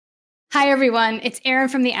Hi, everyone. It's Erin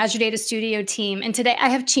from the Azure Data Studio team. And today I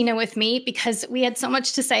have Cheena with me because we had so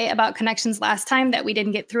much to say about connections last time that we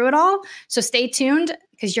didn't get through it all. So stay tuned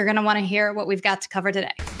because you're going to want to hear what we've got to cover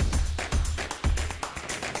today.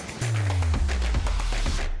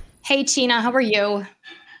 Hey, Cheena, how are you?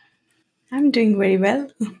 I'm doing very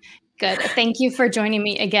well. Good. Thank you for joining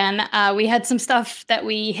me again. We had some stuff that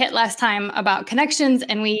we hit last time about connections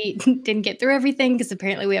and we didn't get through everything because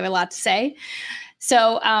apparently we have a lot to say.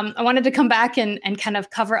 So I wanted to come back and kind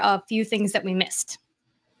of cover a few things that we missed.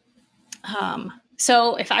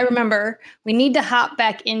 So if I remember, we need to hop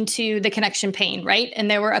back into the connection pane, right? And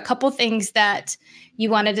there were a couple things that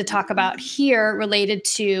you wanted to talk about here related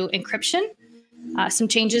to encryption, some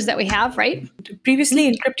changes that we have, right? Previously,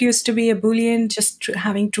 encrypt used to be a Boolean, just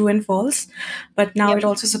having true and false, but now Yep. it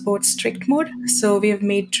also supports strict mode. So we have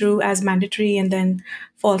made true as mandatory and then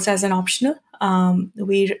false as an optional.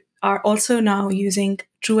 We are also now using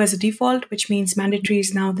true as a default, which means mandatory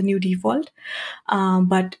is now the new default.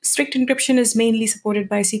 But strict encryption is mainly supported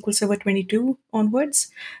by SQL Server 22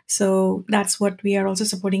 onwards. So that's what we are also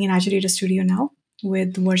supporting in Azure Data Studio now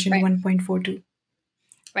with version Right. 1.42.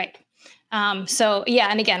 Right. So yeah,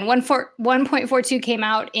 and again, 1.42 came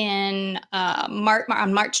out in on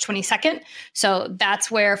March 22nd. So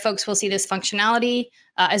that's where folks will see this functionality,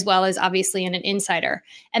 as well as obviously in an insider.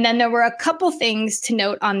 And then there were a couple things to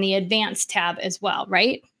note on the advanced tab as well,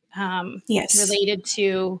 right? Yes. Related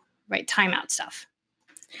to timeout stuff.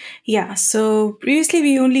 Yeah, so previously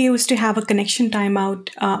we only used to have a connection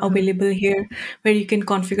timeout available here where you can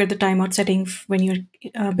configure the timeout setting when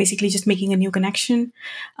you're basically just making a new connection.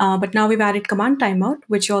 But now we've added command timeout,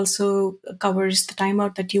 which also covers the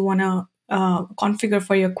timeout that you want to configure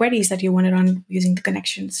for your queries that you want to run using the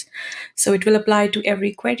connections. So it will apply to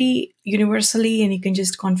every query universally and you can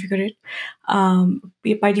just configure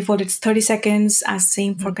it. By default, it's 30 seconds as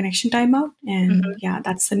same for connection timeout. And yeah,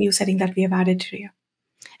 that's the new setting that we have added here.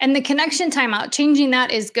 And the connection timeout, changing that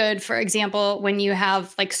is good, for example, when you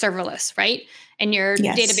have like serverless, right? And your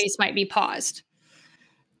database might be paused.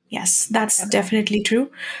 Yes, that's definitely true.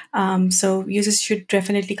 So users should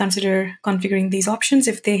definitely consider configuring these options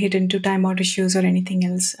if they hit into timeout issues or anything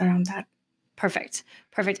else around that. Perfect.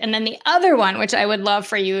 Perfect. And then the other one, which I would love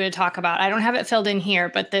for you to talk about, I don't have it filled in here,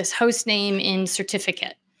 but this host name in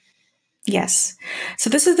certificate. Yes.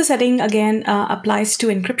 So this is the setting, again, applies to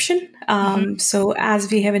encryption. So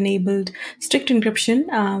as we have enabled strict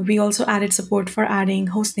encryption, we also added support for adding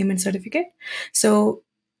host name and certificate. So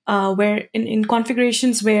where in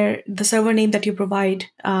configurations where the server name that you provide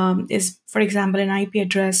is, for example, an IP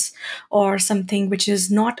address or something which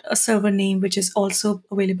is not a server name, which is also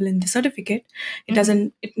available in the certificate,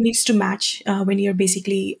 it needs to match when you're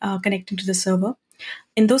basically connecting to the server.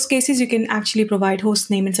 In those cases, you can actually provide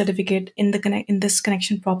host name and certificate in this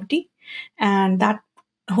connection property, and that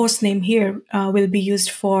host name here will be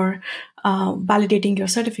used for validating your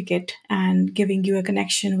certificate and giving you a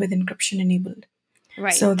connection with encryption enabled.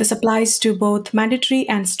 Right. So this applies to both mandatory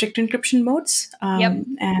and strict encryption modes,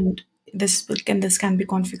 and this can be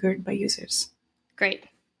configured by users. Great.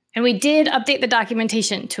 And we did update the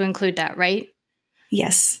documentation to include that, right?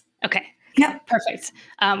 Yes. Okay. Yeah. Perfect.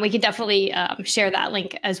 We could definitely share that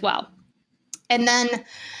link as well. And then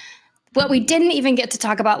what we didn't even get to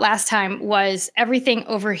talk about last time was everything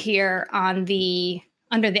over here on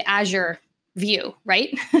under the Azure View,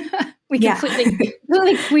 right? we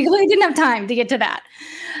really didn't have time to get to that.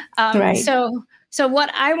 Right. So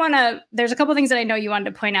what I want to, there's a couple things that I know you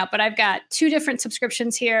wanted to point out, but I've got two different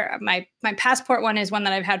subscriptions here. My Passport one is one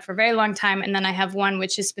that I've had for a very long time. And then I have one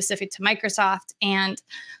which is specific to Microsoft. And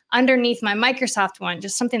underneath my Microsoft one,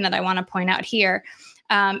 just something that I want to point out here,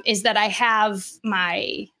 is that I have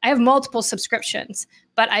multiple subscriptions,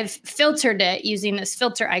 but I've filtered it using this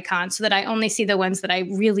filter icon so that I only see the ones that I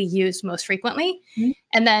really use most frequently.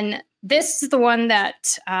 And then this is the one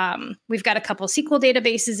that we've got a couple SQL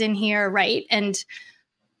databases in here, right? And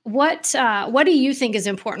what do you think is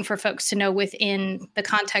important for folks to know within the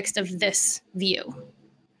context of this view?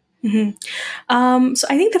 So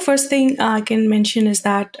I think the first thing I can mention is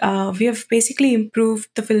that we have basically improved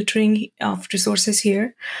the filtering of resources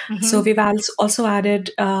here. So we've also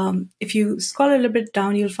added, if you scroll a little bit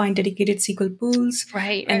down, you'll find dedicated SQL pools,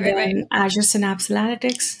 then Azure Synapse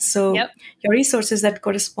Analytics. So your resources that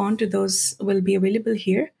correspond to those will be available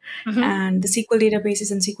here. And the SQL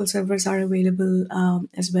databases and SQL servers are available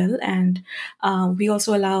as well. And we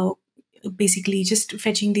also allow basically just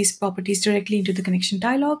fetching these properties directly into the connection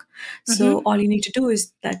dialog. So all you need to do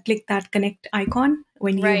is click that connect icon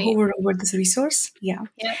when you hover over this resource. Yeah.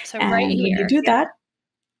 So and right here. When you do that,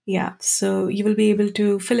 Yeah, so you will be able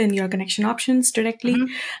to fill in your connection options directly Mhm.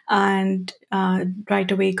 and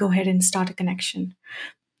right away go ahead and start a connection.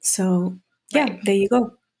 So yeah, Right. there you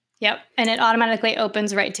go. Yep. And it automatically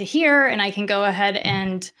opens right to here. And I can go ahead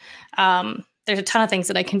and there's a ton of things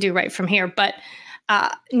that I can do right from here. But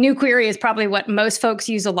new query is probably what most folks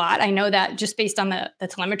use a lot. I know that just based on the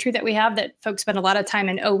telemetry that we have, that folks spend a lot of time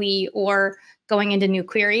in OE or going into new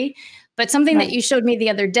query. But something that Right. you showed me the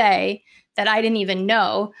other day that I didn't even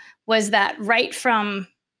know was that right from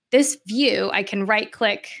this view, I can right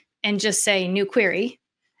click and just say new query.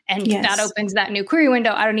 And that Yes. opens that new query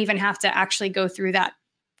window. I don't even have to actually go through that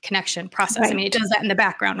connection process. I mean, it Right. does that in the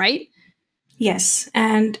background, right? Yes,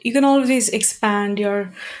 and you can always expand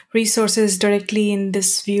your resources directly in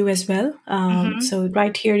this view as well. Mm-hmm. So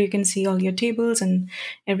right here, you can see all your tables and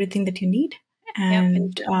everything that you need. Yep. And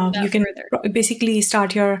And build you that can further. basically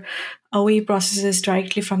start your OE processes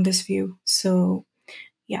directly from this view. So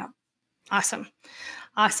yeah. Awesome.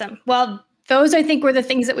 Awesome. Well, those I think were the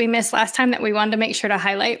things that we missed last time that we wanted to make sure to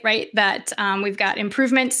highlight, right? That we've got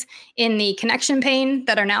improvements in the connection pane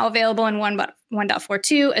that are now available in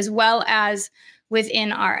 1.42, as well as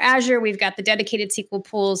within our Azure, we've got the dedicated SQL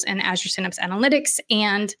pools and Azure Synapse Analytics,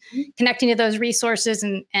 and connecting to those resources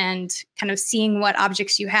and kind of seeing what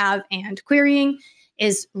objects you have and querying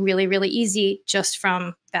is really, really easy just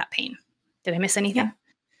from that pane. Did I miss anything?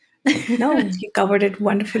 Yeah. No, you covered it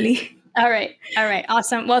wonderfully. All right. All right.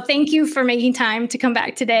 Awesome. Well, thank you for making time to come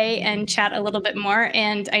back today and chat a little bit more.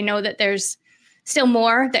 And I know that there's still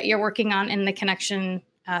more that you're working on in the connection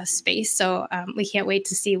space. So we can't wait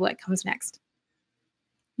to see what comes next.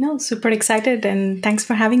 No, super excited. And thanks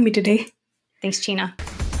for having me today. Thanks, Cheena.